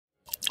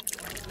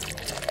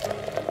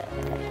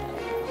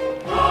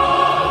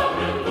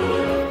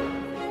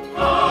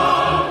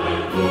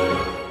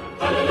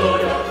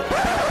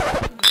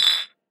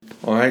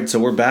right, so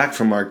we're back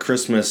from our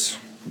Christmas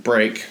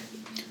break.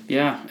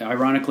 Yeah,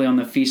 ironically on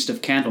the Feast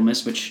of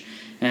Candlemas, which,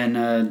 and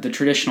the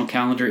traditional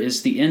calendar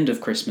is the end of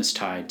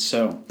Christmastide.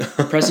 So,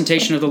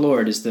 Presentation of the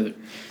Lord is the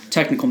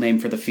technical name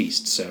for the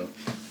feast. So,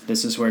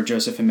 this is where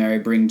Joseph and Mary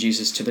bring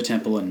Jesus to the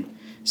temple, and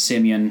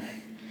Simeon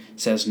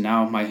says,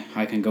 "Now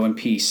I can go in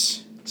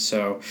peace."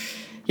 So,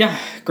 yeah,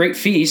 great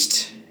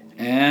feast,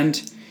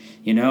 and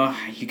you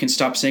can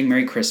stop saying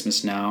Merry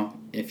Christmas now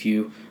if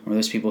you are one of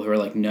those people who are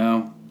like,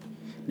 no,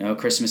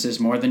 Christmas is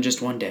more than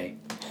just one day.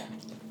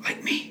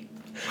 Like me.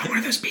 I'm one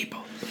of those people.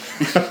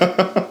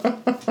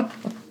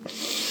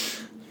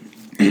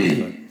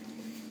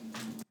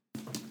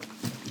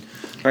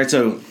 All right,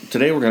 so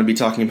today we're going to be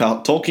talking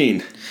about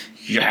Tolkien.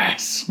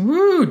 Yes!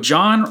 Woo!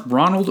 John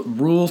Ronald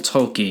Reuel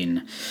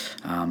Tolkien.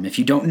 If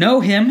you don't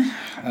know him,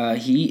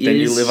 he is... Then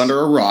you live under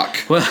a rock.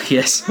 Well,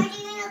 yes. Are you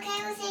doing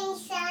okay with saying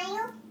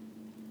style?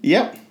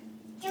 Yep.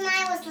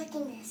 Jemima was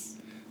licking this.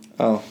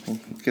 Oh,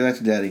 give that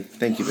to Daddy.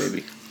 Thank you,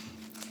 baby.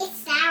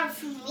 It's sour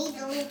for me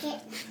to lick it.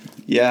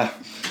 Yeah.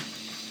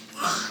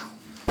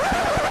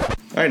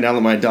 All right, now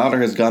that my daughter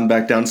has gone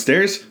back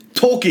downstairs,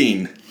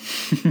 Tolkien.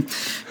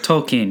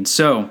 Tolkien.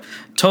 So,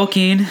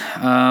 Tolkien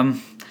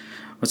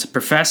was a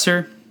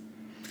professor,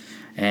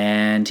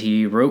 and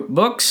he wrote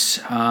books.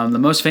 The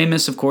most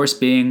famous, of course,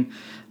 being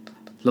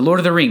The Lord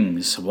of the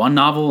Rings, one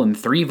novel in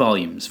 3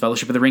 volumes,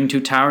 Fellowship of the Ring,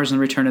 Two Towers, and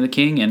The Return of the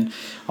King, and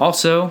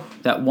also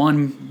that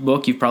one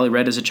book you've probably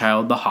read as a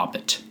child, The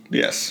Hobbit.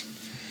 Yes.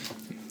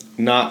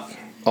 Not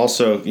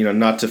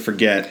to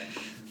forget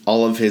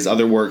all of his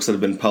other works that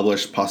have been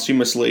published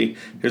posthumously,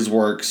 his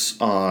works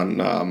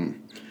on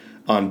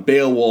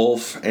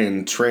Beowulf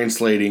and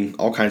translating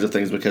all kinds of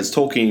things, because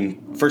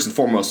Tolkien, first and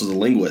foremost, was a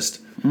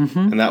linguist,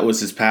 and that was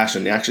his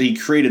passion. Actually, he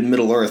created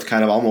Middle-earth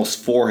kind of almost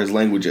for his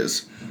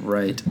languages.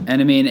 Right.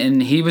 And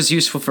and he was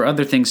useful for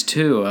other things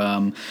too.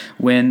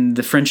 When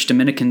the French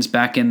Dominicans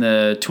back in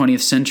the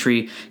 20th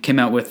century came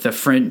out with the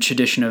French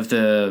edition of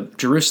the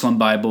Jerusalem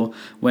Bible,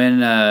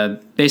 when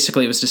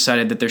basically it was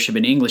decided that there should be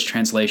an English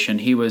translation,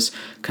 he was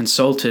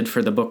consulted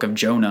for the book of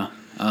Jonah.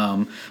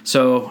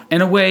 So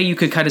in a way you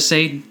could kind of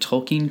say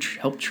Tolkien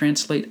helped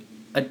translate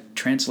a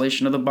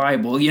translation of the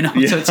Bible, Yeah.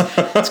 So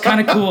it's kind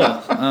of cool.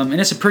 And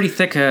it's a pretty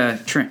thick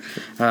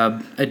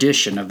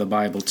edition of the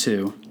Bible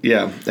too.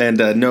 Yeah, and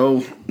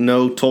no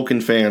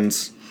Tolkien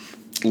fans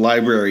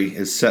library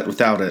is set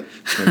without it.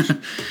 Which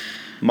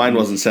mine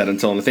wasn't set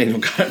until Nathaniel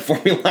got it for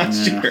me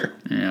last year.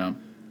 Yeah. All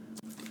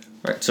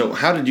right, so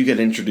how did you get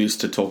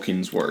introduced to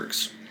Tolkien's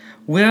works?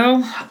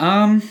 Well,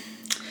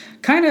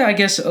 kind of, I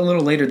guess, a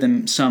little later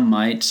than some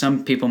might.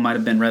 Some people might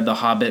have read The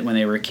Hobbit when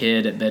they were a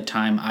kid at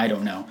bedtime. I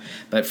don't know.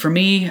 But for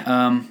me,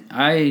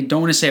 I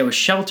don't want to say I was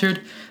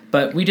sheltered,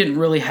 but we didn't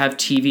really have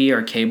TV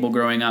or cable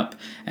growing up.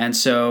 And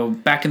so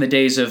back in the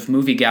days of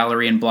Movie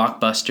Gallery and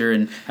Blockbuster,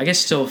 and I guess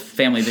still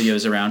family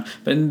videos around,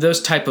 but in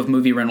those type of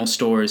movie rental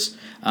stores,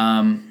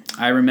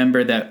 I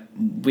remember that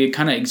we had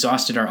kind of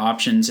exhausted our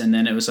options, and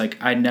then it was like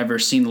I'd never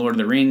seen Lord of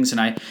the Rings,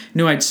 and I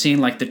knew I'd seen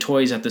like the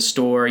toys at the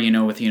store,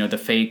 with the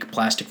fake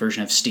plastic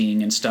version of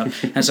Sting and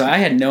stuff. And so I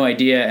had no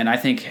idea, and I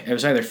think it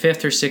was either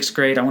 5th or 6th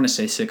grade, I want to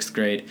say 6th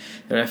grade,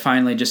 that I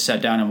finally just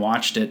sat down and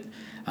watched it,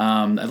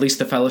 at least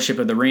the Fellowship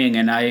of the Ring,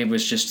 and I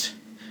was just,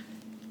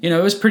 it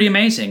was pretty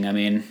amazing. I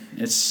mean,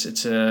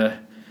 it's a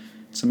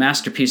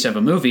masterpiece of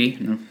a movie.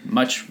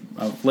 Much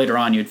later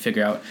on, you'd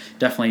figure out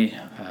definitely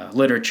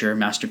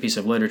masterpiece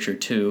of literature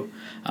too.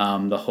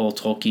 The whole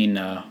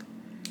Tolkien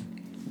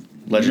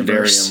Legendarium,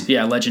 universe.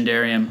 Yeah,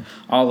 Legendarium,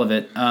 all of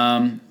it.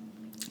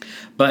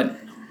 But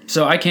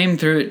so I came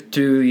through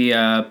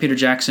the Peter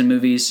Jackson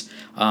movies.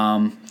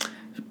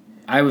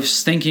 I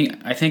was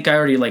thinking, I think I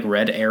already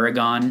read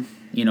Aragon,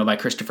 by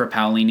Christopher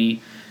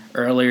Paolini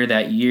earlier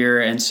that year,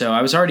 and so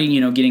I was already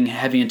getting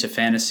heavy into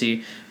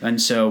fantasy,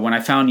 and so when I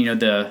found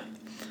the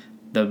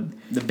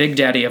big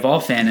daddy of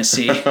all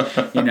fantasy,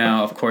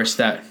 of course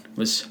that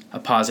was a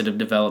positive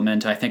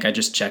development. I think I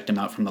just checked him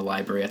out from the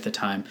library at the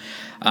time.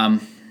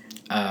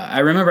 I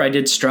remember I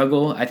did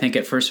struggle, I think,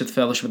 at first with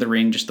Fellowship of the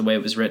Ring, just the way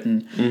it was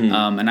written,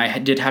 and I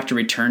did have to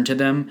return to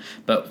them,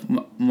 but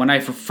when I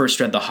first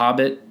read The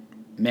Hobbit,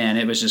 man,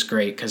 it was just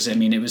great, because,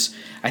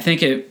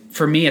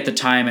 for me at the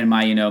time in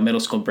my, middle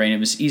school brain, it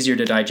was easier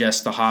to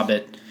digest The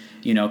Hobbit,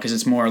 because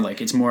it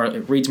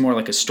reads more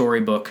like a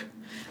storybook,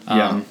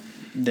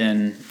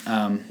 than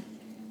I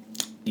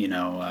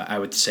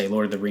would say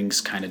Lord of the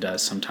Rings kind of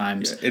does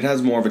sometimes. Yeah, it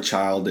has more of a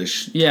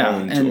childish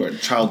tone to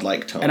it,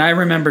 childlike tone. And I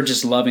remember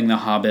just loving The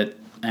Hobbit,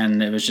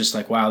 and it was just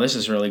like, wow, this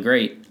is really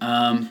great.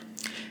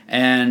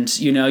 And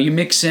you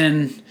mix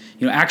in,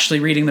 actually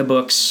reading the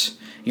books,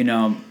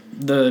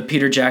 the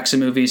Peter Jackson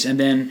movies, and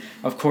then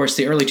of course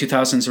the early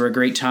 2000s were a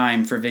great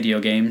time for video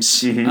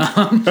games.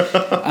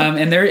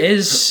 And there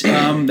is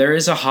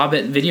a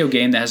Hobbit video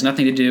game that has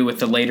nothing to do with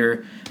the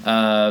later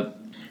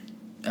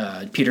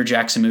Peter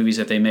Jackson movies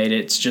that they made.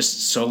 It's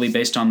just solely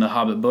based on the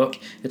Hobbit book.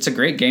 It's a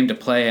great game to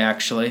play,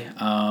 actually.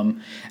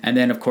 And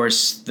then, of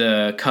course,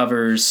 the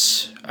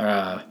covers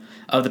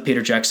of the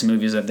Peter Jackson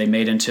movies that they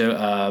made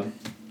into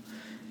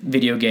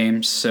video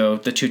games. So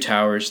the Two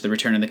Towers, the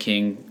Return of the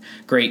King,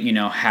 great,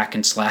 hack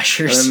and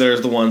slashers. And then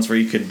there's the ones where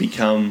you could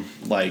become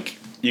like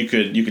you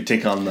could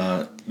take on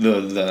the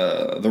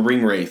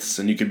ring wraiths,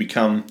 and you could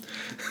become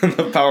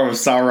the power of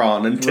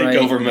Sauron and take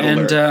over Middle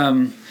Earth.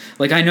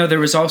 And I know there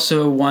was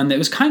also one that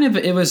was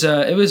it was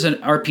an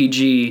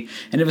RPG,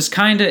 and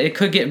it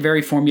could get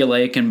very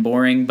formulaic and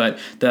boring, but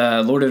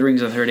the Lord of the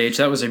Rings of the Third Age,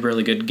 that was a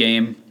really good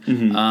game.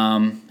 Mm-hmm.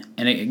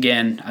 And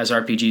again, as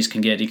RPGs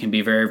can get, it can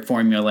be very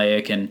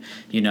formulaic, and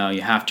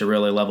you have to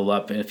really level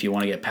up if you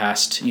want to get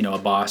past a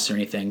boss or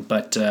anything.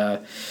 But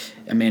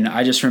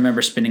I just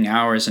remember spending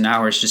hours and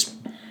hours just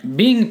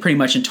being pretty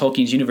much in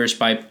Tolkien's universe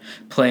by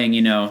playing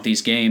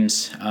these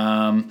games.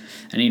 And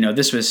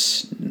this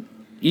was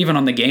even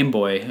on the Game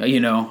Boy.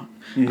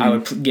 Mm-hmm. I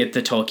would get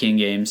the Tolkien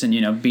games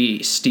and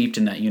be steeped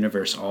in that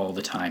universe all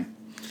the time.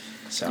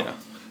 So, yeah.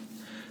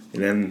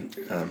 And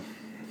then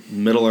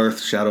Middle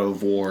Earth: Shadow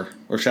of War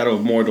or Shadow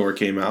of Mordor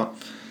came out,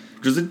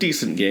 which was a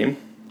decent game,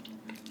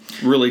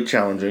 really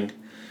challenging.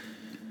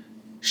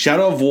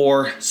 Shadow of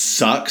War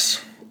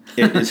sucks.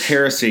 It is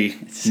heresy.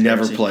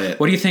 Never play it.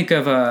 What do you think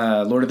of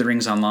Lord of the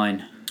Rings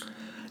Online?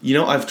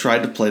 I've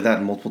tried to play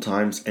that multiple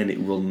times, and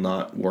it will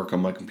not work on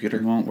my computer.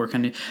 It won't work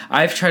on it.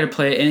 I've tried to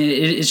play it, and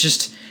it's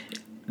just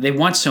they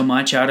want so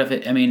much out of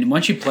it.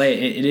 Once you play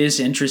it, it is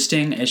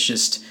interesting. It's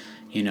just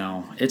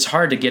it's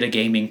hard to get a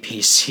gaming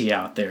PC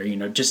out there,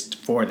 just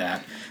for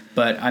that.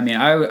 But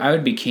I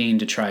would be keen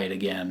to try it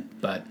again.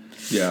 But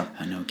yeah,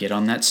 I know, get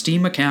on that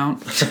Steam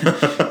account.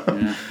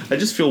 Yeah. I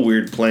just feel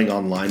weird playing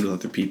online with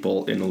other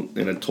people in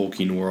a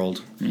Tolkien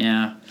world.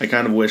 Yeah, I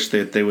kind of wish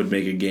that they would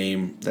make a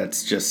game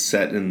that's just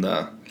set in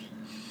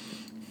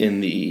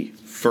the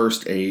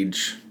First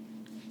Age.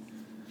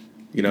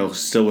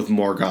 Still with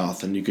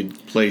Morgoth, and you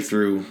could play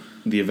through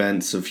the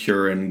events of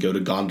Hurin, go to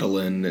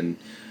Gondolin and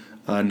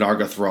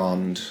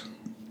Nargothrond.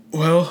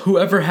 Well,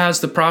 whoever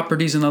has the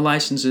properties and the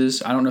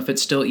licenses, I don't know if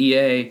it's still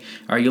EA.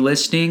 Are you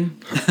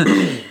listening?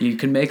 You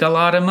can make a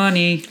lot of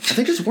money. I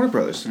think it's Warner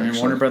Brothers.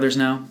 Warner Brothers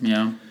now,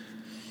 yeah.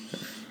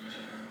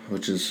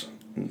 Which is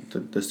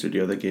the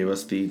studio that gave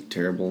us the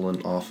terrible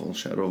and awful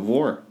Shadow of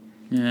War.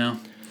 Yeah,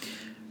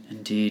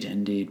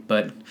 indeed.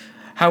 But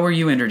how were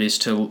you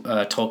introduced to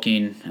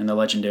Tolkien and the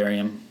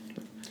Legendarium?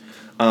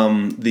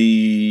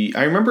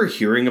 I remember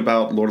hearing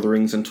about Lord of the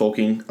Rings and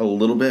Tolkien a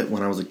little bit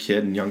when I was a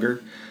kid and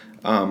younger.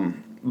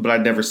 But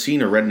I'd never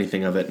seen or read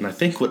anything of it. And I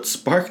think what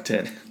sparked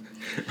it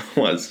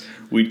was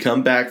we'd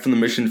come back from the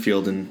mission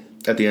field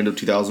at the end of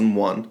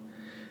 2001.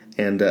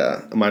 And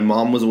my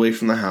mom was away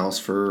from the house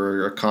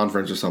for a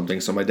conference or something.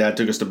 So my dad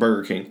took us to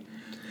Burger King.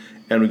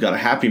 And we got a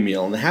Happy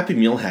Meal. And the Happy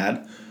Meal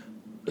had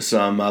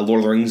some Lord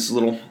of the Rings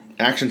little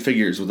action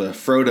figures with a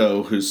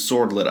Frodo whose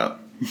sword lit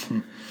up.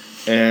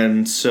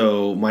 And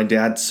so my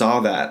dad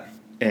saw that.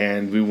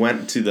 And we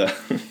went to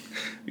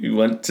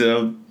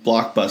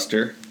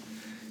Blockbuster.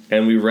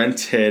 And we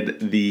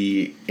rented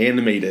the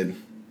animated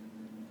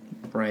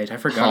Right, I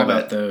forgot Hobbit.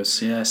 about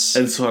those, yes.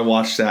 And so I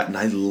watched that, and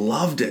I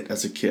loved it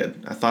as a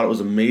kid. I thought it was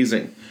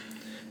amazing.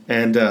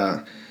 And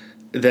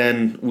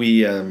then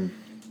we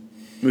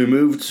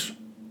moved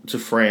to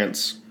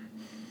France.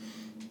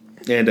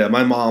 And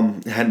my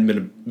mom hadn't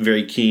been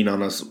very keen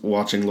on us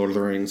watching Lord of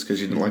the Rings because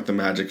she didn't like the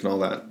magic and all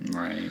that.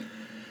 Right.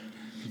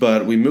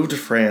 But we moved to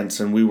France,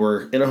 and we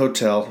were in a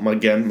hotel.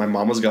 Again, my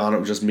mom was gone. It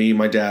was just me,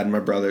 my dad, and my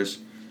brothers.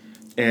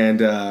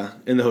 And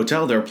in the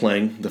hotel, they were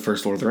playing the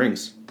first Lord of the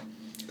Rings.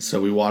 So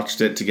we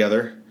watched it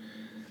together.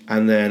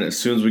 And then as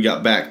soon as we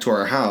got back to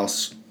our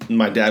house,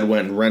 my dad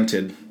went and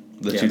rented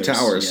the Two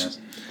Towers. Yes.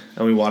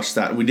 And we watched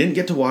that. We didn't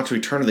get to watch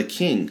Return of the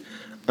King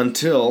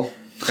until,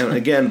 and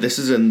again, this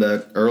is in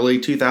the early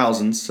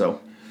 2000s, so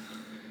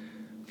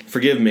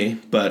forgive me,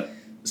 but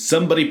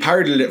somebody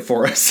pirated it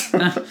for us.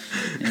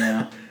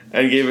 Yeah.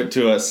 And gave it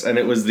to us. And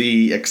it was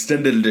the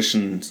extended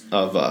edition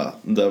of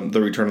the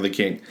Return of the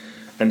King.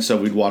 And so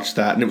we'd watch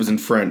that, and it was in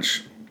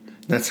French.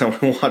 That's how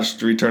I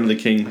watched Return of the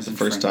King the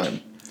first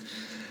time.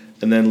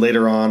 And then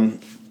later on,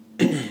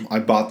 I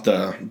bought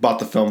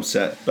the film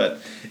set. But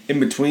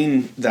in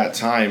between that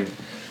time,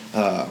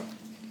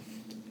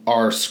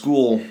 our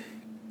school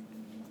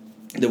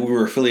that we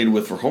were affiliated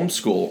with for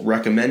homeschool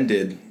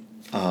recommended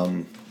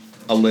a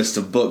list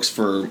of books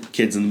for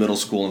kids in the middle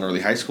school and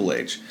early high school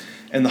age.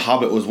 And The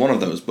Hobbit was one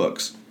of those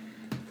books.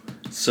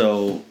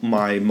 So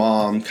my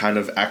mom kind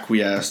of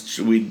acquiesced.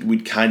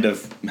 We'd kind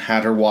of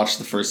had her watch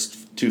the first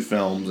two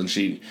films, and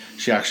she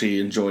actually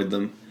enjoyed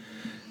them.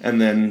 And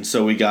then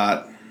so we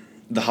got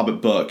the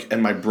Hobbit book,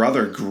 and my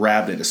brother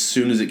grabbed it as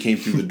soon as it came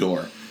through the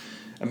door.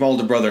 And my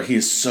older brother, he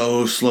is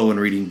so slow in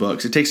reading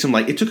books. It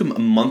took him a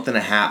month and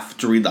a half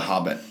to read The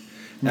Hobbit,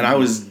 and I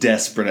was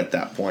desperate at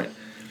that point.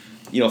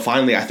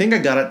 Finally, I think I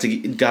got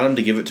him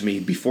to give it to me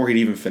before he'd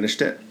even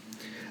finished it.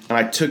 And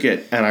I took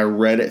it and I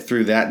read it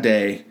through that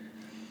day.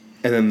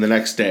 And then the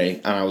next day,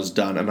 and I was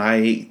done. And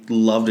I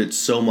loved it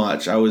so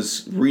much. I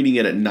was reading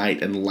it at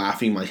night and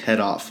laughing my head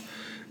off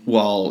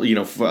while,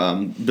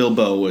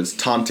 Bilbo was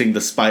taunting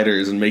the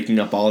spiders and making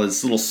up all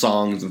his little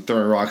songs and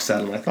throwing rocks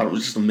at them. I thought it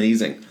was just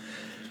amazing.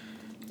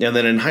 And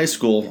then in high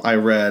school,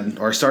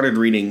 I started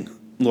reading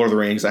Lord of the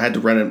Rings. I had to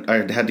rent it.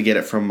 I had to get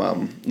it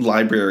from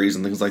libraries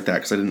and things like that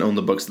because I didn't own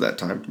the books at that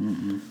time.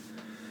 Mm-hmm.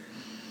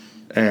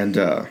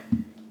 And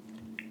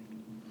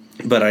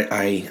but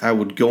I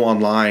would go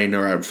online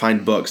or I would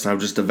find books and I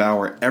would just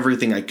devour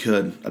everything I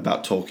could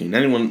about Tolkien.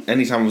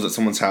 Anytime I was at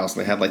someone's house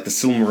and they had like the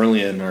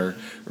Silmarillion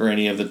or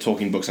any of the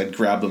Tolkien books, I'd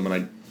grab them and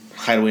I'd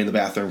hide away in the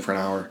bathroom for an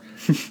hour.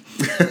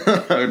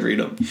 I would read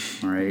them.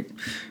 All right.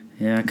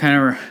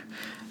 Yeah,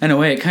 in a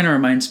way, it kind of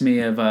reminds me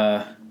of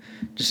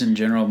just in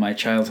general my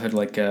childhood.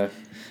 Like,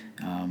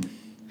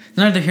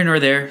 neither here nor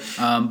there,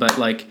 but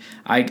like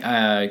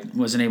I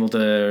wasn't able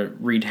to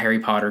read Harry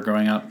Potter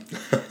growing up,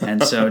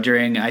 and so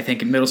during I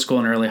think middle school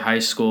and early high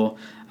school,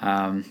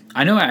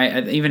 I know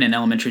even in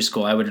elementary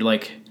school I would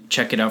like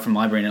check it out from the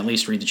library and at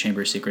least read the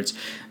Chamber of Secrets.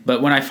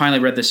 But when I finally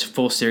read this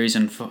full series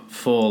in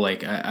full,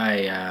 like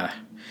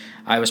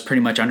I was pretty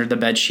much under the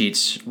bed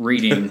sheets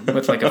reading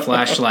with like a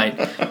flashlight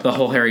the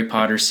whole Harry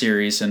Potter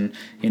series, and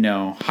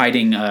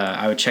hiding.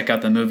 I would check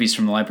out the movies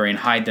from the library and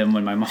hide them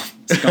when my mom's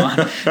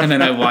gone, and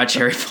then I watch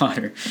Harry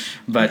Potter.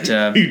 But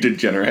you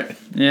degenerate.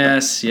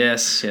 Yes,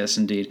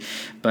 indeed.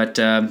 But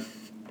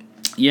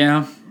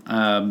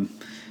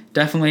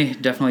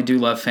definitely do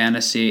love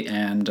fantasy,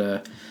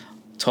 and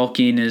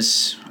Tolkien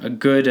is a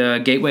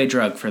good gateway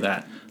drug for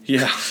that.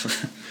 Yeah.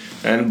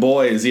 And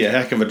boy, is he a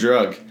heck of a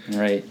drug.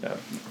 Right.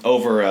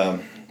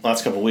 Over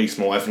last couple of weeks,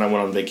 my wife and I went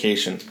on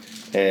vacation,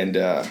 and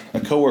a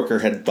coworker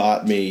had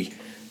bought me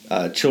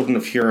Children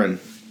of Hurin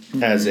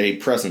as a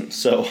present.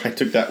 So I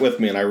took that with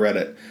me and I read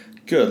it.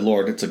 Good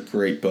Lord, it's a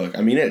great book.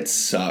 I mean, it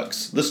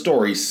sucks. The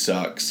story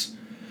sucks.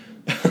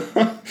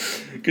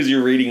 Because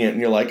you're reading it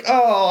and you're like,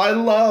 oh, I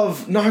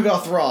love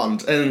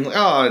Nargothrond. And,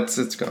 oh,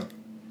 it's gone.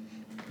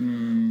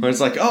 And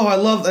it's like, oh, I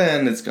love that.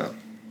 And it's gone.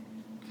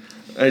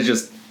 It's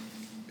just...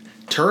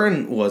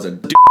 Turin was a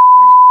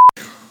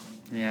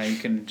Yeah, you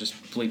can just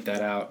bleep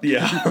that out.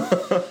 Yeah.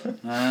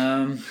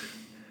 I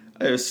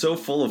was so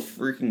full of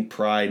freaking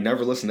pride,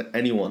 never listened to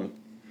anyone.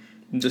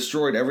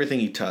 Destroyed everything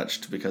he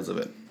touched because of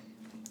it.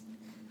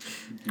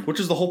 Which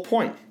is the whole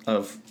point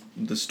of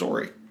the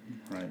story.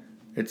 Right.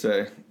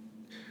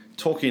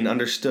 Tolkien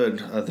understood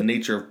the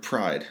nature of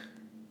pride.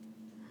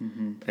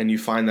 Mm-hmm. And you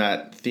find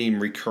that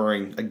theme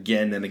recurring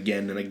again and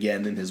again and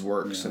again in his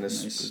works and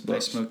his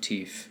books. Nice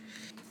motif.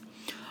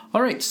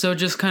 All right, so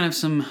just kind of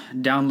some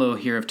down low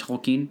here of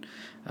Tolkien.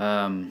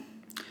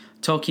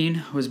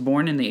 Tolkien was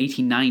born in the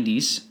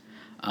 1890s,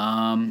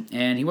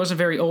 and he wasn't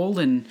very old.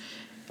 And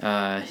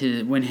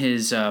when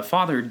his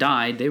father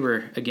died, they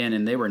were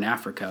in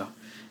Africa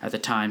at the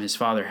time. His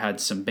father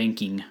had some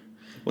banking.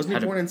 Wasn't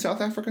he born in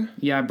South Africa?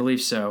 Yeah, I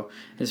believe so.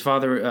 His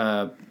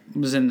father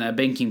was in the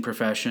banking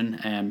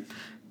profession,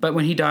 but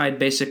when he died,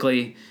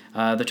 basically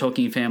the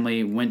Tolkien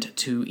family went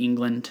to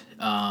England.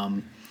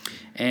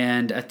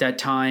 And at that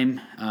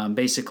time,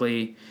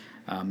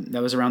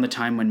 that was around the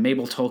time when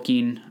Mabel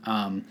Tolkien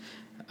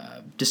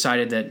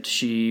decided that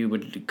she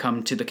would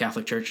come to the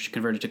Catholic Church. She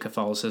converted to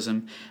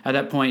Catholicism. At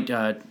that point,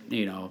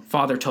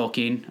 Father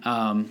Tolkien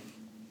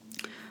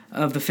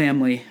of the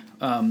family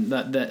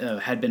that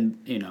had been,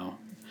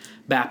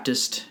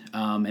 Baptist,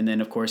 and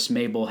then of course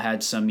Mabel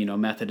had some,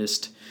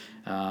 Methodist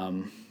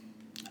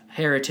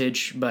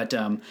heritage. But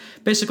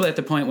basically, at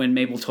the point when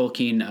Mabel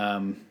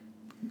Tolkien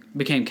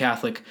became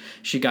Catholic,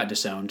 she got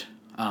disowned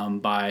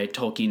by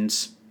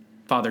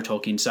Father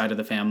Tolkien's side of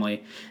the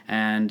family,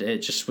 and it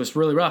just was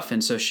really rough.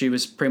 And so she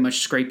was pretty much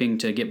scraping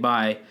to get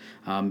by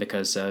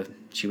because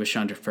she was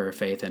shunned for her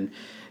faith. And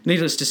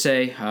needless to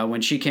say,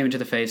 when she came into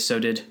the faith, so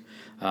did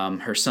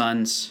her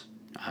sons,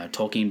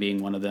 Tolkien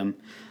being one of them.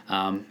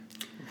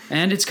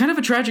 And it's kind of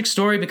a tragic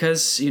story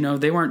because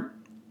they weren't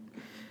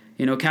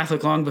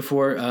Catholic long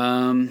before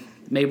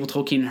Mabel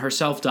Tolkien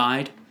herself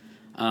died.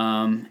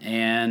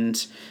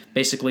 And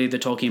basically the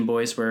Tolkien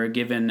boys were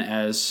given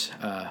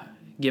a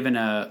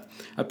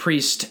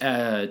priest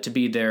to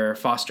be their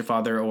foster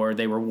father, or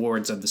they were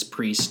wards of this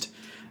priest.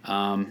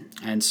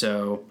 And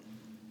so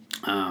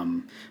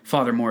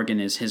Father Morgan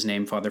is his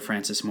name, Father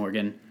Francis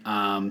Morgan.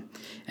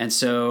 And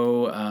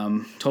so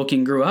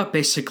Tolkien grew up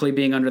basically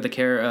being under the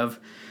care of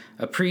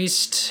a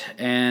priest,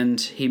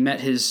 and he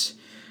met his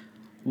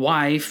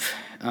wife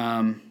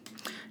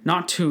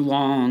not too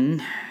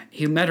long.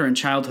 He met her in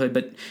childhood,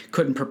 but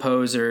couldn't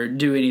propose or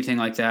do anything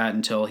like that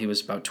until he was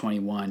about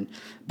 21.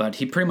 But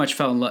he pretty much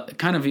fell in love.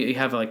 Kind of, you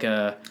have like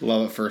a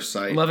love at first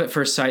sight. Love at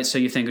first sight. So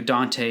you think of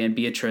Dante and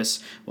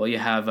Beatrice. Well, you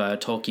have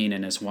Tolkien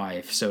and his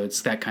wife. So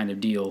it's that kind of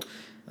deal.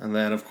 And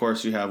then, of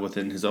course, you have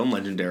within his own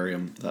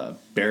legendarium,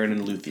 Beren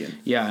and Luthien.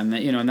 Yeah, and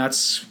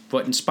that's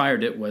what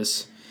inspired it,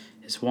 was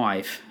his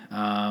wife.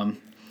 And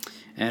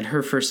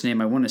her first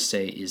name, I want to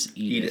say, is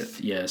Edith.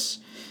 Yes.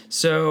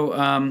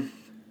 So.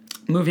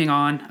 Moving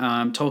on,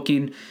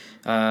 Tolkien,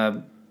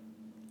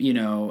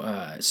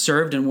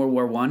 served in World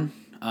War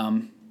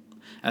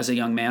I. as a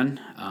young man.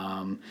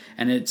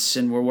 And it's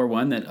in World War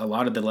One that a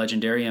lot of the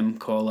legendarium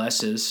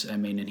coalesces. I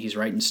mean, and he's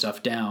writing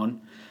stuff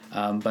down.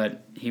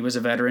 But he was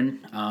a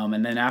veteran.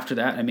 And then after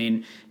that, I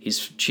mean, he's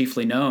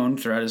chiefly known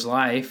throughout his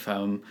life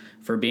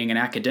for being an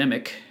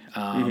academic.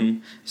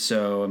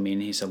 So, I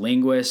mean, he's a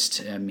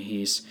linguist.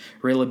 He's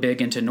really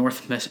big into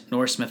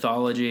Norse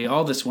mythology,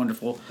 all this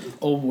wonderful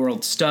old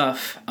world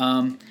stuff.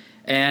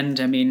 And,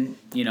 I mean,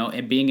 you know,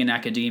 being in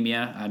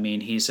academia, I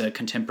mean, he's a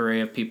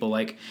contemporary of people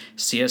like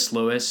C.S.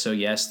 Lewis. So,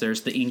 yes,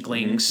 there's the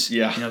Inklings,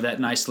 you know, that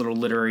nice little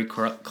literary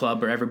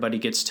club where everybody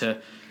gets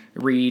to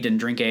read and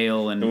drink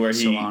ale and where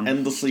so he on.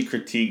 endlessly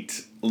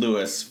critiqued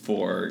Lewis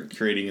for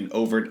creating an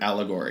overt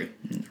allegory.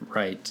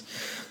 Right.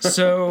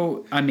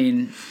 So, I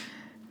mean,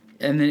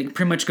 and then it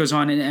pretty much goes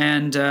on.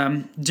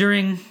 And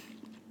during,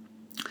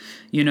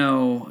 you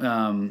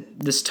know,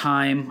 this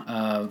time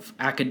of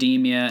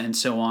academia and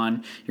so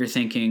on, you're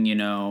thinking, you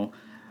know,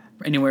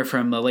 anywhere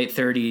from the late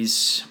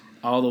 30s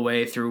all the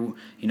way through,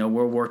 you know,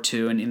 World War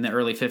II and in the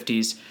early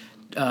 50s,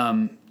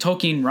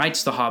 Tolkien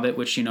writes The Hobbit,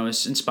 which, you know,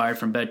 is inspired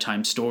from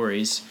bedtime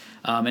stories,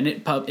 and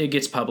it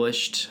gets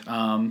published,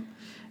 and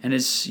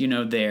is, you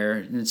know, there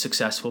and it's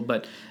successful.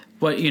 But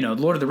you know,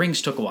 Lord of the Rings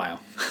took a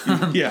while.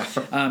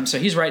 So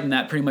he's writing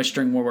that pretty much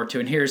during World War II.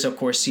 And here's, of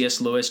course,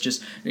 C.S. Lewis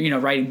just, you know,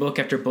 writing book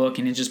after book,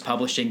 and he's just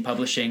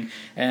publishing.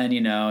 And,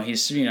 you know,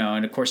 he's, you know,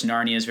 and of course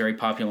Narnia is very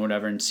popular and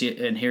whatever. And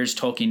here's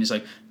Tolkien is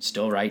like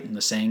still writing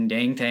the same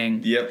dang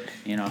thing. Yep.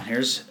 You know,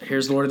 here's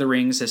Lord of the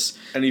Rings.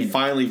 And he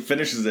finally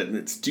finishes it, and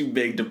it's too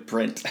big to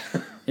print.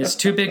 It's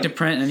too big to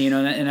print, and, you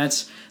know, and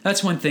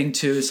that's one thing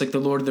too. It's like the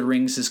Lord of the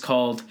Rings is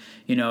called,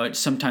 you know, it's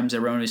sometimes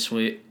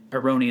erroneously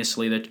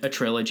a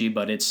trilogy,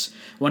 but it's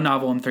one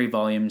novel in 3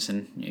 volumes,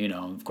 and, you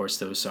know, of course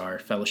those are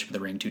Fellowship of the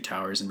Ring, Two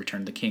Towers, and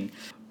Return of the King.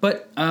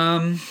 But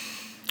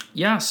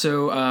yeah,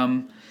 so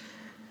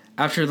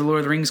after the Lord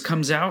of the Rings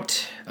comes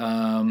out,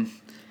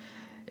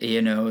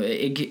 you know,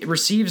 it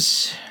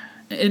receives,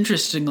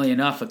 interestingly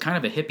enough, a kind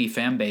of a hippie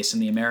fan base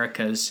in the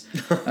Americas,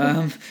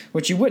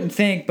 which you wouldn't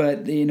think,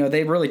 but, you know,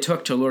 they really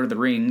took to Lord of the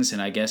Rings,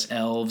 and I guess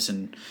elves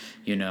and,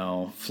 you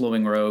know,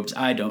 flowing robes.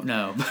 I don't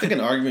know. I think an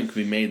argument could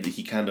be made that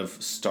he kind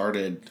of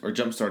started or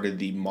jump-started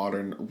the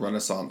modern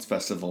Renaissance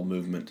festival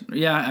movement.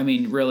 Yeah, I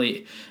mean,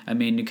 really, I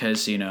mean,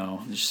 because, you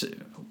know, just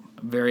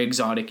very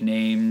exotic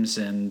names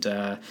and,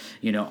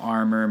 you know,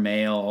 armor,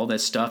 mail, all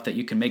that stuff that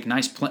you can make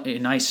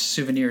nice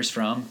souvenirs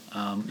from.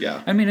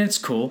 Yeah. I mean, it's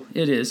cool.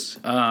 It is.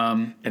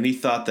 And he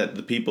thought that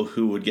the people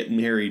who would get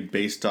married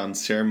based on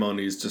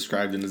ceremonies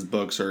described in his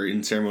books or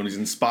in ceremonies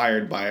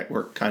inspired by it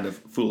were kind of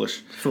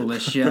foolish.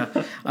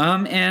 Yeah.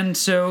 And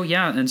so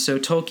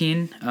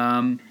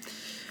Tolkien,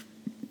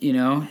 you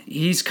know,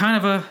 he's kind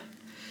of a,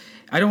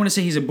 I don't want to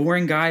say he's a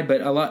boring guy,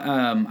 but a lot.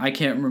 I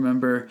can't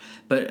remember,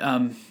 but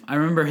I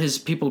remember his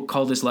people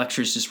called his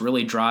lectures just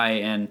really dry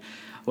and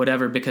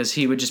whatever, because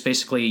he would just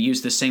basically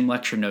use the same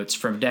lecture notes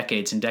from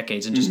decades and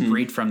decades and just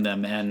read from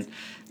them, and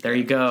there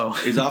you go.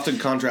 He's often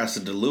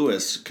contrasted to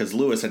Lewis, because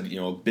Lewis had, you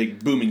know, a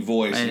big booming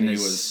voice, and he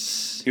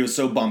was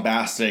so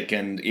bombastic,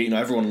 and, you know,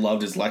 everyone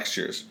loved his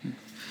lectures.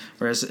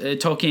 Whereas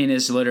Tolkien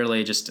is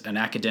literally just an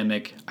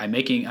academic. I'm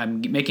making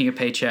a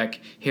paycheck.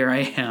 Here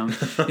I am.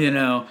 You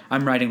know,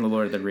 I'm writing The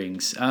Lord of the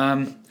Rings.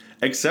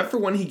 Except for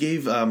when he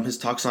gave his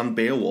talks on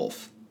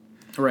Beowulf.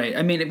 Right.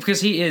 I mean, because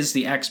he is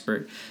the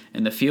expert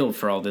in the field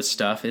for all this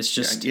stuff. It's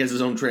just, he has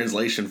his own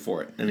translation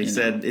for it, and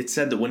it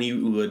said that when he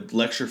would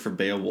lecture for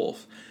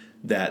Beowulf,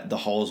 that the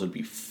halls would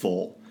be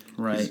full.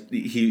 Right.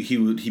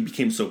 He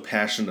became so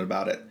passionate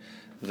about it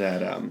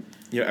that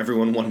you know,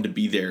 everyone wanted to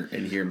be there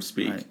and hear him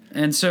speak. Right.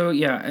 And so,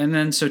 yeah, and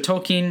then so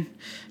Tolkien,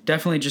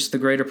 definitely just the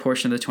greater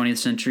portion of the 20th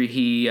century.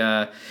 He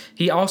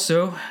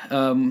also,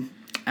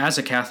 as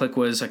a Catholic,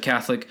 was a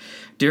Catholic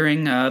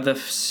during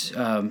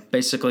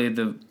basically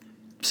the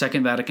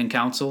Second Vatican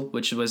Council,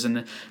 which was in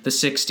the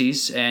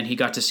 60s, and he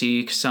got to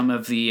see some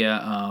of the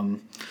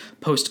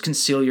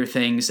post-conciliar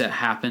things that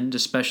happened,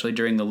 especially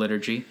during the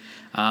liturgy.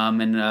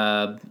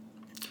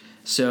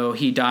 So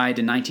he died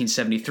in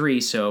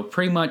 1973, so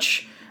pretty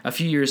much a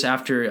few years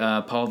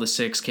after Paul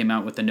VI came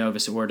out with the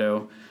Novus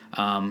Ordo,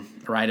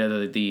 right out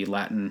of the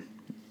Latin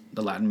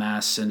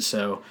Mass. And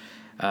so,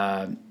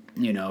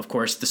 you know, of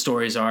course, the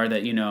stories are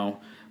that, you know,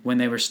 when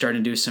they were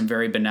starting to do some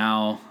very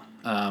banal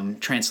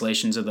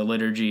translations of the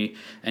liturgy,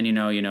 and, you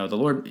know, the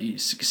Lord,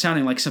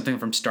 sounding like something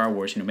from Star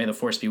Wars, you know, may the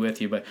Force be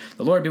with you, but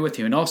the Lord be with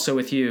you, and also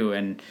with you,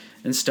 and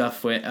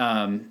stuff.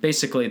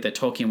 Basically, that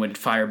Tolkien would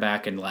fire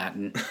back in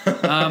Latin,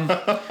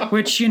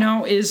 which, you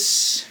know,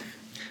 it's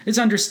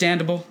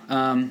understandable.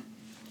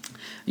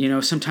 You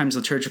know, sometimes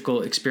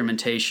liturgical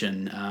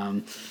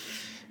experimentation,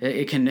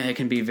 it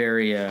can be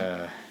very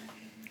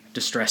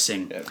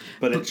distressing. Yeah,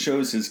 but it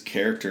shows his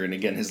character, and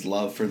again, his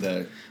love for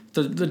the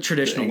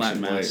traditional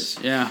Latin Mass.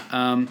 Yeah.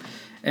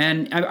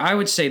 And I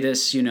would say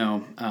this, you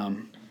know,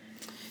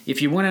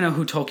 if you want to know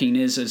who Tolkien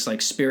is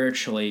like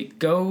spiritually,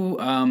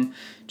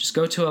 just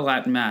go to a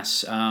Latin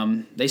Mass.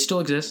 They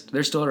still exist.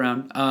 They're still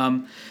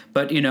around.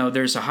 But, you know,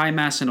 there's a high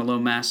Mass and a low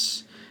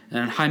Mass.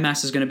 And high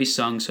Mass is going to be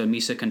sung, so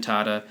missa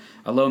cantata.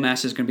 A low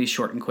Mass is going to be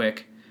short and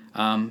quick.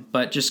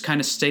 but just kind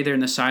of stay there in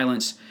the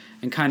silence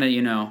and kind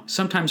of,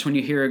 sometimes when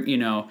you hear,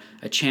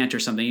 a chant or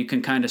something, you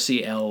can kind of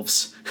see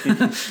elves,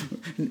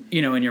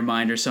 in your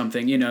mind or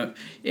something.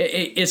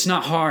 It's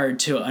not hard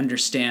to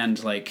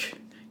understand, like,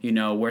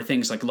 where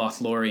things like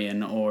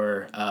Lothlorien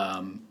or,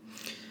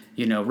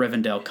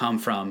 Rivendell come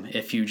from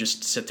if you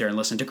just sit there and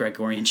listen to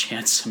Gregorian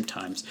chants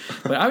sometimes.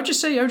 But I would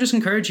just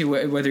encourage you,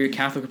 whether you're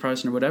Catholic or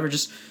Protestant or whatever,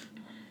 just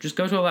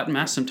go to a Latin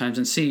Mass sometimes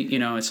and see,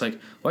 it's like,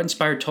 what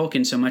inspired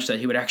Tolkien so much that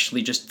he would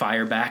actually just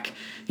fire back,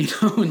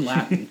 in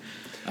Latin.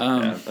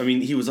 Yeah. I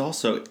mean, he was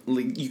also,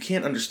 like, you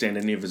can't understand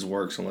any of his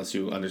works unless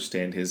you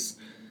understand his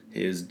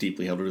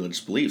deeply held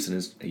religious beliefs.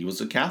 And he was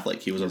a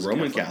Catholic. He was a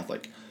Roman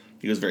Catholic.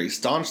 He was very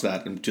staunch to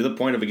that, and to the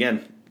point of,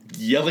 again,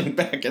 yelling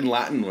back in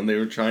Latin when they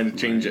were trying to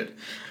change it.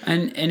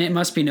 And it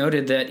must be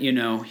noted that,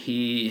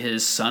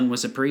 his son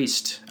was a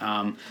priest.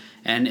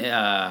 And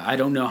I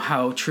don't know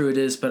how true it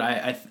is, but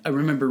I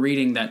remember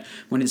reading that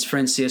when his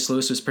friend C.S.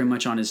 Lewis was pretty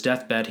much on his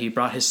deathbed, he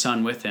brought his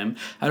son with him.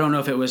 I don't know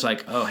if it was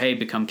like, oh, hey,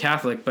 become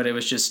Catholic, but it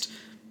was just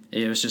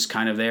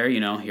kind of there,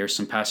 here's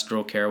some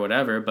pastoral care,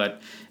 whatever,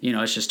 but,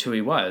 it's just who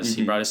he was.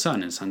 Mm-hmm. He brought his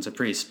son. His son's a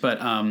priest. But,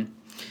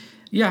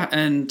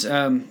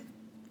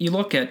 you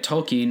look at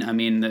Tolkien, I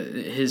mean,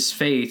 his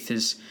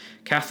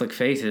Catholic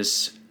faith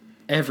is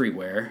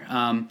everywhere.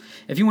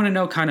 If you want to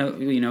know kind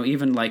of,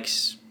 even like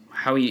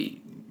how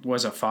he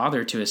was a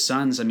father to his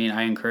sons, I mean,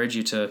 I encourage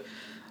you to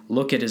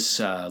look at his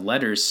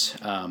letters,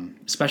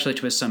 especially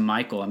to his son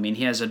Michael. I mean,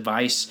 he has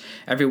advice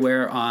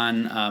everywhere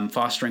on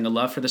fostering a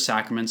love for the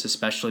sacraments,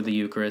 especially the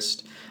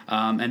Eucharist,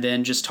 and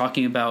then just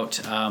talking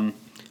about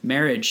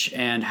marriage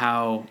and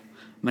how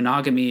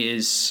monogamy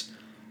is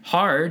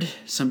hard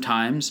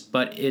sometimes,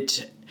 but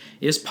it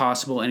is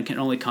possible and can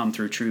only come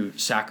through true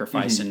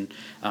sacrifice and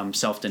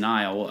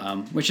self-denial,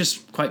 which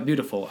is quite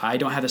beautiful. I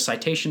don't have the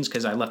citations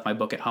because I left my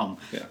book at home.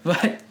 Yeah.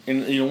 But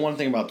one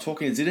thing about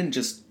Tolkien is he didn't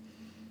just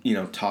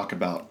talk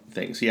about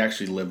things. He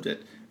actually lived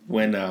it.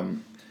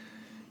 When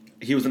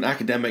he was an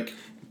academic,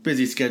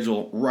 busy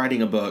schedule,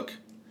 writing a book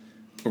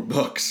or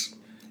books,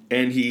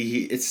 and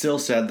it still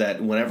said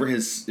that whenever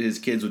his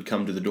kids would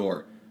come to the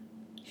door,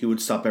 he would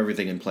stop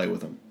everything and play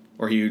with them.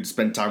 Or he would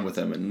spend time with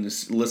them and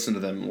just listen to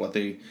them, what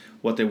they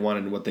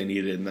wanted and what they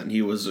needed. And then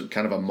he was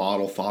kind of a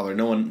model father.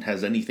 No one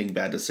has anything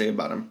bad to say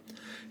about him.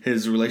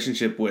 His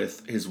relationship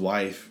with his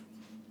wife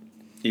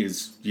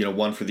is,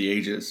 one for the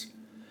ages.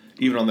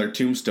 Even on their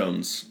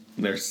tombstones,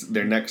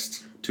 they're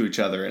next to each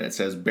other, and it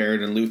says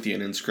Baird and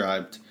Luthien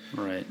inscribed.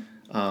 Right.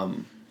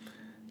 And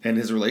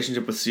his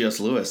relationship with C.S.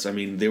 Lewis, I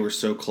mean, they were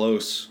so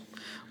close.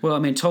 Well, I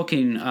mean,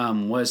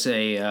 Tolkien was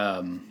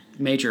a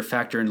major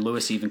factor in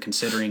Lewis even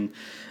considering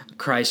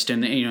Christ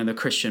and the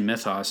Christian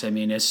mythos. I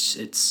mean, it's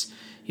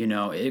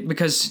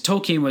because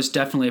Tolkien was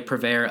definitely a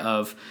purveyor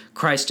of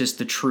Christ as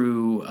the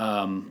true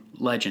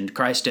legend,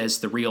 Christ as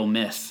the real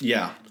myth.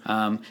 Yeah.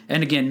 And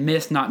again,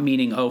 myth not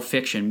meaning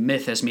fiction,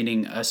 myth as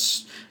meaning a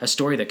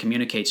story that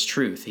communicates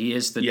truth. He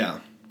is the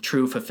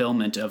true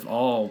fulfillment of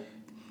all,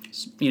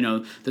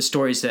 the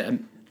stories that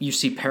you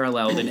see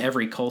paralleled in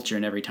every culture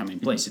and every time and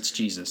place. It's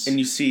Jesus. And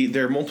you see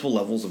there are multiple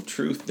levels of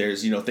truth.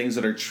 There's, things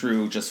that are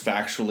true just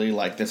factually,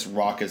 like this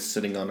rock is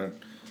sitting on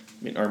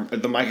or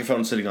the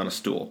microphone sitting on a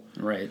stool.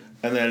 Right.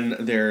 And then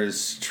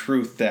there's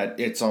truth that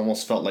it's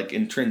almost felt like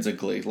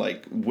intrinsically,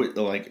 like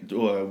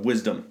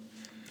wisdom.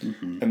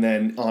 Mm-hmm. And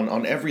then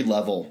on every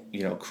level,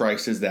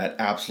 Christ is that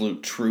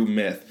absolute true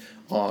myth.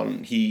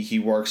 He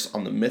works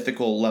on the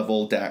mythical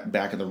level,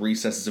 back in the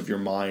recesses of your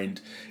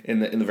mind, in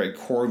the very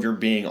core of your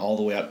being, all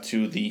the way up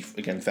to the,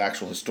 again,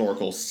 factual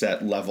historical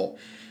set level,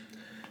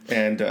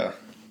 and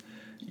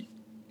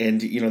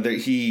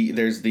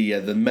there's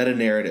the meta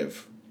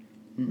narrative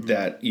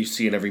that you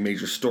see in every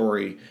major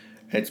story.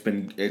 It's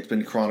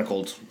been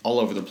chronicled all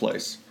over the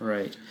place,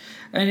 right,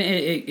 and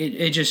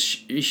it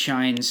just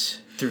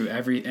shines through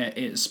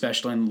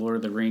especially in Lord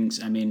of the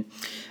Rings. I mean,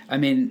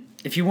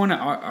 if you want to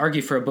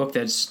argue for a book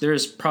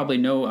there's probably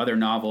no other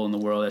novel in the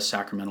world as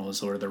sacramental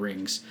as Lord of the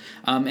Rings.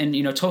 And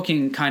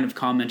Tolkien kind of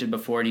commented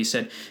before, and he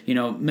said,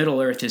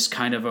 Middle Earth is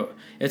kind of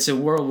it's a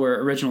world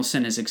where original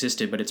sin has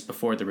existed, but it's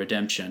before the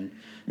redemption.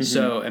 Mm-hmm.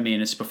 So,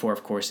 it's before,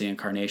 of course, the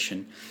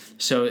incarnation.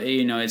 So,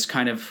 it's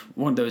kind of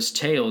one of those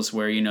tales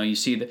where, you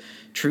see the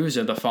truths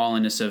of the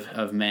fallenness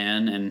of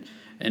man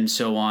and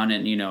so on,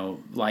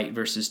 and, light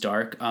versus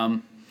dark.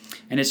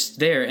 And it's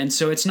there, and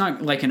so it's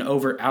not like an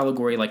overt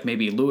allegory like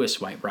maybe Lewis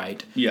might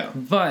write. Yeah.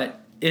 But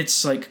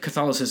it's like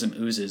Catholicism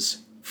oozes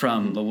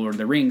from the Lord of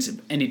the Rings,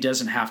 and he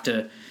doesn't have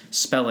to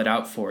spell it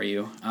out for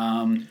you.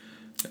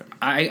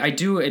 I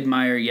do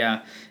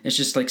admire, it's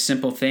just like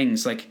simple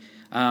things. Like,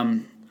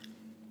 in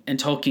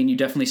Tolkien, you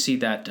definitely see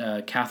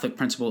that Catholic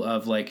principle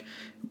of like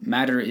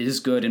matter is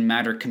good and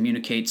matter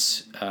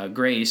communicates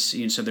grace.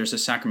 So there's a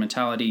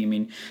sacramentality. I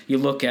mean, you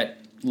look at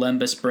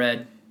lembas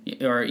bread,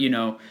 or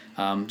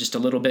just a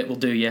little bit will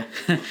do you.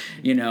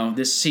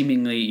 This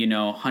seemingly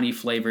honey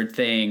flavored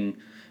thing,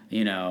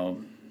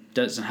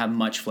 doesn't have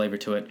much flavor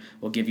to it,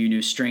 will give you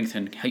new strength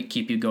and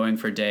keep you going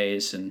for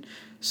days and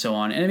so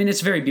on. And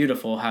it's very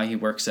beautiful how he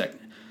works that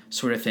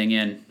sort of thing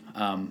in.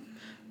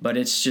 But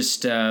it's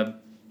just a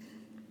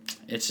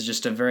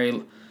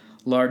very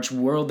large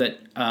world that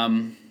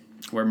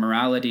where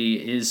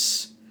morality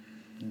is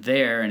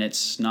there, and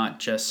it's not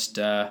just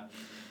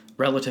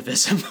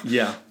relativism.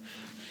 Yeah.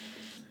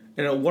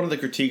 One of the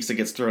critiques that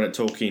gets thrown at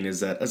Tolkien is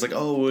that it's like,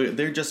 oh,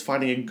 they're just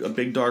fighting a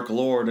big dark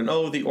lord, and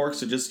oh, the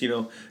orcs are just,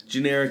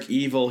 generic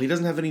evil. He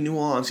doesn't have any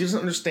nuance. He doesn't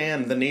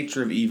understand the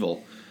nature of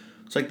evil.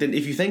 It's like, then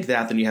if you think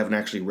that, then you haven't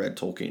actually read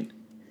Tolkien.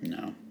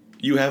 No.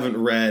 You haven't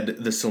read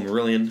The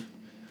Silmarillion.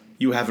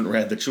 You haven't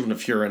read The Children of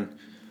Hurin.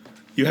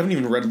 You haven't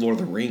even read Lord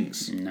of the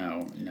Rings.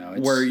 No.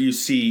 Where you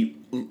see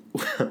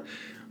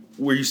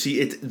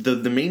it,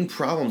 the main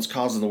problems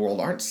caused in the world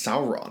aren't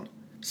Sauron.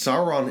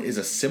 Sauron is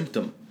a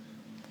symptom.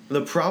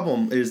 The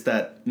problem is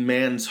that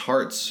man's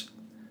hearts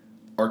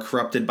are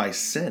corrupted by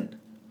sin.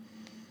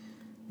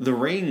 The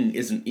ring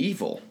isn't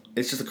evil.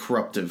 It's just a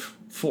corruptive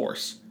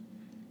force.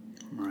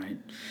 Right.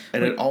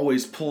 And it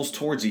always pulls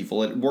towards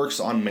evil. It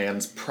works on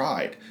man's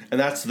pride. And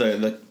that's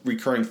the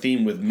recurring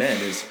theme with men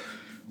is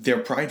they're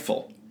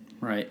prideful.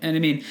 Right. And I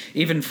mean,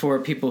 even for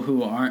people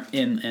who aren't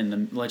in the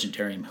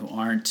Legendarium, who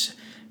aren't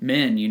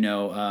men,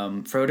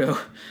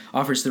 Frodo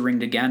offers the ring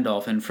to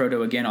Gandalf, and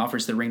Frodo again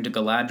offers the ring to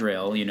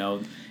Galadriel,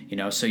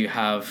 so you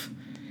have,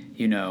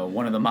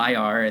 one of the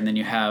Maiar, and then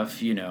you have,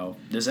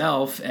 this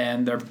elf,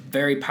 and they're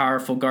very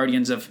powerful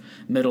guardians of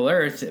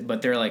Middle-earth,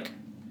 but they're like,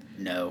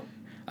 no.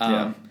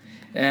 Yeah.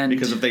 And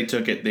because if they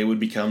took it, they would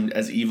become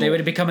as evil. They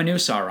would become a new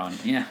Sauron,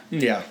 yeah.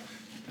 Yeah.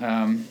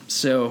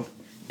 So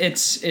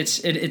it's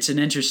an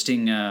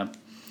interesting, power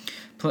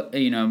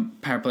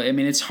play. I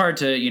mean, it's hard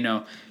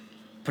to,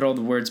 put all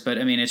the words, but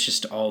I mean, it's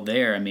just all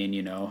there. I mean,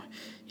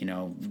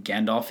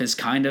 Gandalf is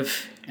kind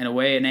of, in a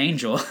way, an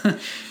angel.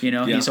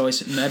 He's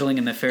always meddling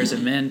in the affairs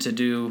of men to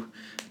do,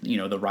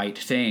 the right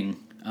thing.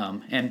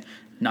 And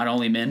not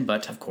only men,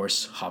 but of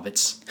course,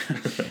 hobbits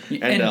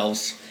and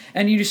elves.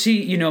 And you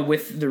see,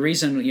 with the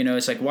reason,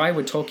 it's like, why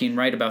would Tolkien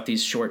write about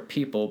these short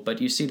people?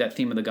 But you see that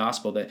theme of the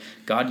gospel that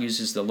God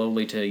uses the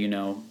lowly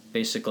to,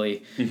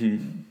 basically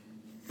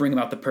bring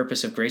about the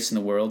purpose of grace in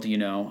the world,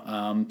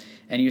 and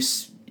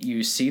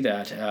you see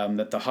that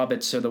the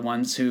hobbits are the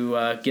ones who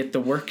get the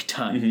work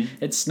done.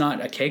 Mm-hmm. It's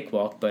not a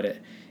cakewalk, but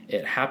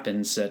it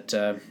happens that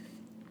the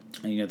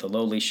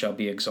lowly shall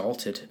be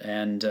exalted,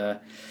 and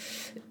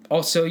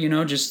also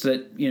just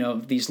that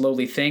these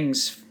lowly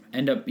things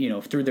end up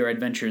through their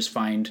adventures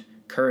find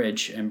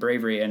courage and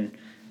bravery, and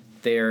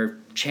they're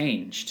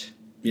changed.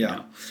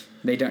 Yeah,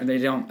 they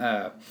don't.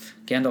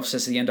 Gandalf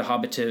says at the end of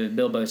Hobbit to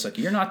Bilbo, it's like,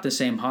 you're not the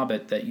same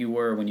Hobbit that you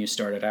were when you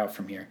started out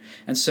from here.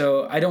 And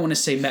so I don't want to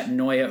say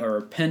metanoia or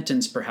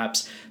repentance,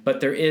 perhaps,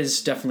 but there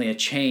is definitely a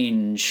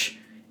change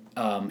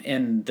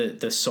in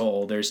the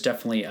soul. There's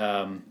definitely,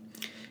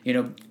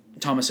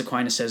 Thomas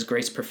Aquinas says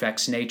grace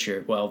perfects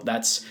nature. Well,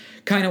 that's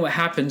kind of what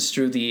happens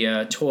through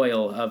the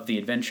toil of the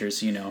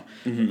adventures,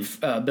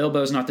 Mm-hmm.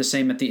 Bilbo's not the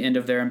same at the end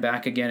of There and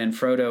Back Again, and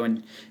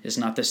Frodo is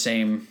not the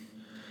same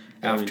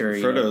after.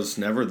 Frodo's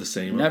never the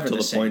same up to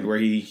the point where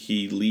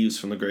he leaves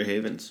from the Grey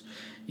Havens.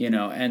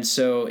 And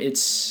so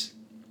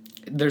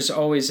there's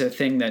always a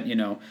thing that,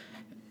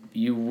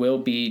 you will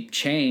be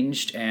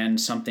changed,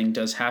 and something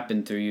does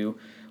happen through you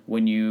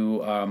when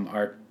you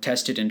are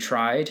tested and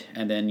tried,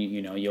 and then,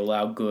 you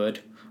allow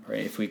good, or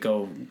if we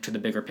go to the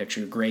bigger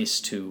picture,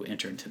 grace to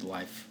enter into the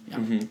life. Yeah.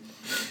 Mm-hmm.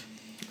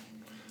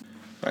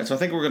 All right, so I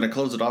think we're going to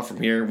close it off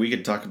from here. We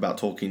could talk about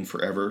Tolkien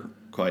forever,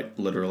 quite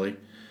literally.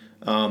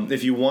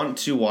 If you want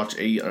to watch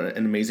an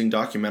amazing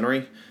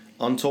documentary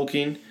on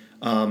Tolkien,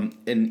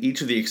 in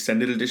each of the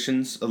extended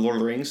editions of Lord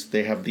of the Rings,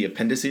 they have the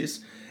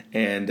appendices,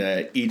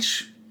 and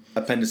each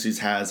appendices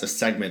has a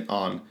segment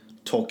on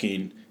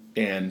Tolkien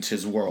and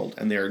his world,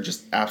 and they're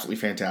just absolutely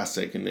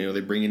fantastic. And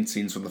they bring in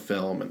scenes from the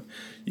film, and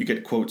you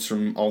get quotes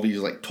from all these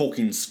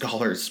Tolkien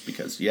scholars,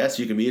 because yes,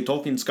 you can be a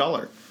Tolkien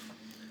scholar.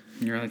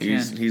 You really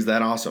can. He's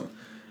that awesome.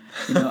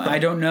 I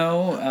don't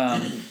know.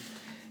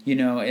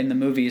 In the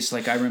movies,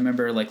 I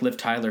remember Liv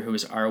Tyler, who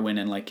was Arwen,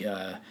 and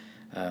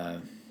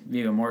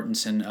Viggo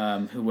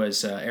Mortensen, who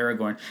was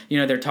Aragorn.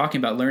 They're talking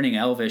about learning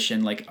Elvish,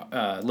 and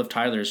Liv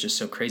Tyler is just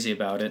so crazy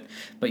about it.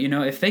 But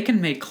if they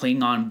can make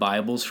Klingon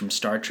Bibles from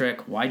Star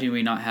Trek, why do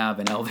we not have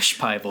an Elvish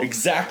Bible?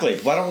 Exactly.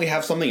 Why don't we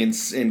have something in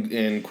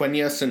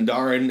Quenya,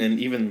 Sindarin, and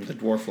even the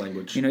dwarf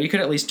language? You could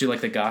at least do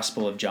the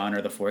Gospel of John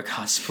or the four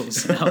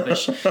Gospels in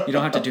Elvish. You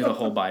don't have to do the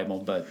whole Bible,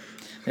 but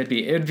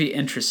it would be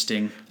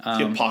interesting.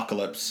 The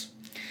Apocalypse.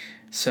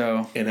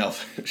 So in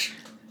Elvish.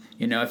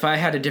 If I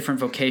had a different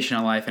vocation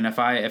in life, and if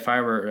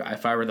I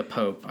were the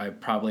Pope, I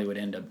probably would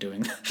end up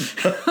doing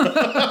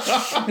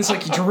that. It's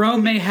like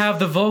Jerome may have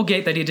the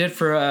Vulgate that he did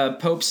for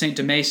Pope Saint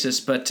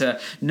Damasus, but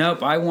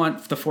nope, I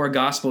want the four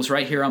Gospels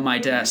right here on my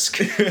desk.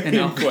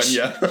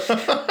 Yeah.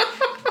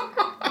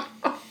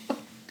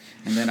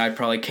 And then I'd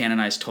probably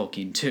canonize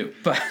Tolkien too.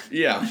 But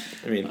yeah,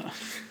 I mean,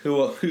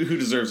 who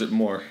deserves it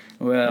more?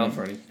 Well,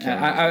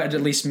 I would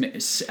at least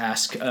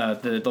ask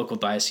the local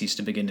diocese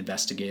to begin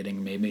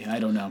investigating, maybe. I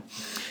don't know.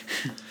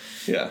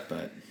 Yeah.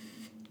 But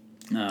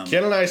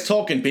Canonize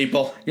Tolkien,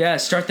 people. Yeah,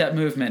 start that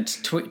movement.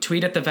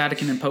 Tweet at the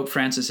Vatican and Pope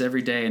Francis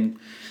every day and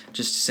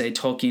just say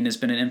Tolkien has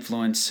been an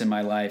influence in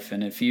my life.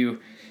 And if you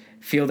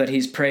feel that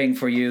he's praying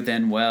for you,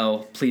 then,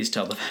 well, please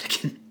tell the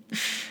Vatican.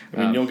 I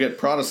mean, you'll get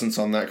Protestants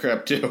on that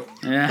crap, too.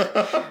 Yeah.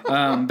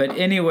 But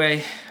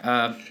anyway,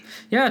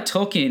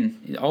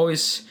 Tolkien,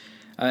 always...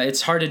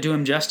 it's hard to do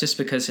him justice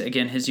because,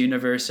 again, his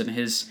universe and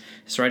his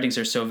writings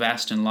are so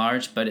vast and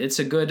large, but it's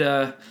a good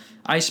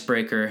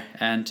icebreaker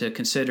and to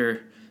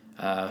consider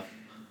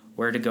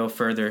where to go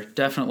further.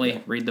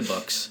 Definitely read the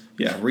books.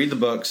 Yeah, read the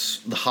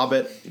books. The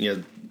Hobbit,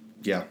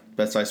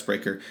 best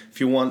icebreaker.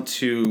 If you want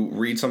to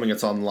read something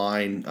that's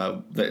online,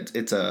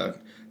 it's a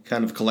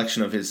kind of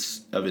collection of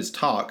his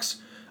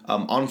talks.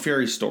 On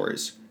Fairy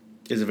Stories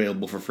is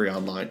available for free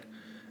online.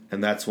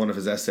 And that's one of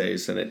his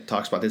essays, and it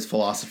talks about his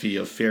philosophy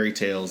of fairy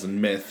tales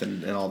and myth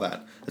and all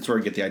that. That's where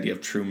we get the idea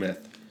of true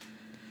myth.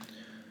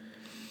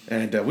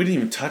 And we didn't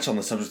even touch on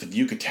the subject of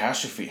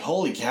eucatastrophe.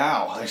 Holy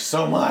cow, there's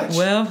so much.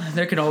 Well,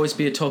 there could always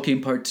be a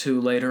Tolkien Part 2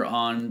 later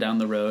on down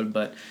the road,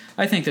 but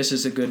I think this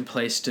is a good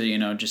place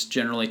to, just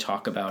generally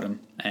talk about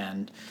him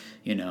and,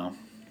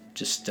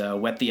 just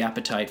whet the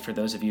appetite for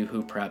those of you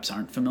who perhaps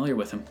aren't familiar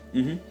with him.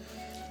 Mm-hmm.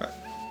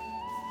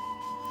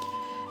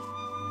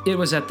 It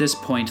was at this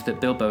point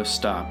that Bilbo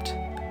stopped.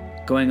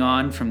 Going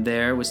on from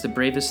there was the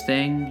bravest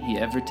thing he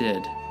ever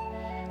did.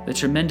 The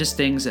tremendous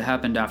things that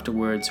happened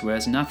afterwards were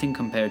as nothing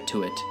compared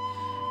to it.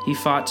 He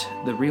fought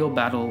the real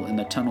battle in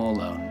the tunnel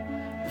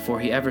alone, before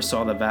he ever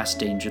saw the vast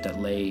danger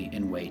that lay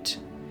in wait.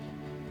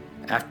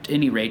 At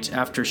any rate,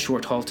 after a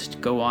short halt to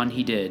go on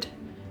he did,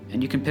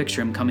 and you can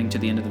picture him coming to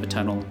the end of the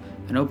tunnel,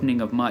 an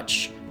opening of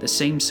much the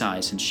same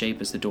size and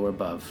shape as the door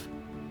above.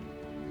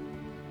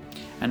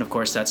 And of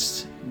course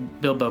that's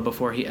Bilbo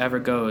before he ever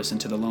goes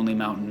into the Lonely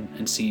Mountain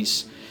and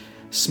sees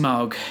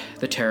Smaug,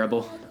 the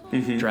terrible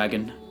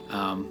dragon.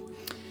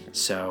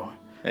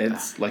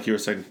 It's like you were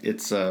saying,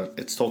 it's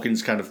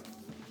Tolkien's kind of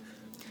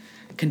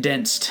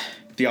condensed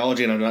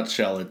theology in a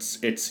nutshell.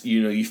 It's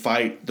you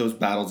fight those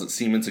battles that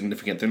seem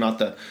insignificant. They're not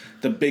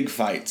the big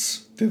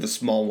fights. They're the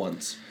small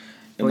ones.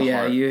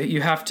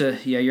 You have to.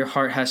 Yeah, your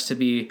heart has to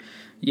be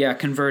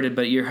converted,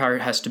 but your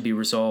heart has to be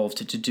resolved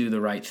to do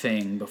the right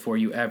thing before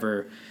you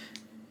ever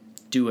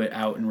do it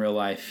out in real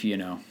life,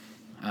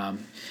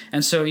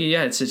 and so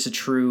it's a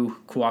true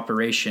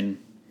cooperation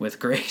with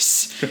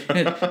grace,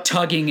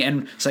 tugging,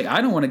 and it's like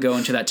I don't want to go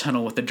into that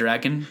tunnel with the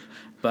dragon,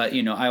 but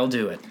I'll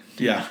do it.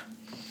 Yeah.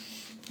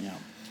 Yeah.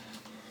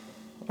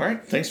 All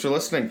right. Thanks for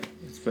listening.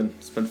 It's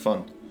been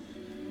fun.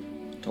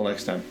 Until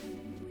next time.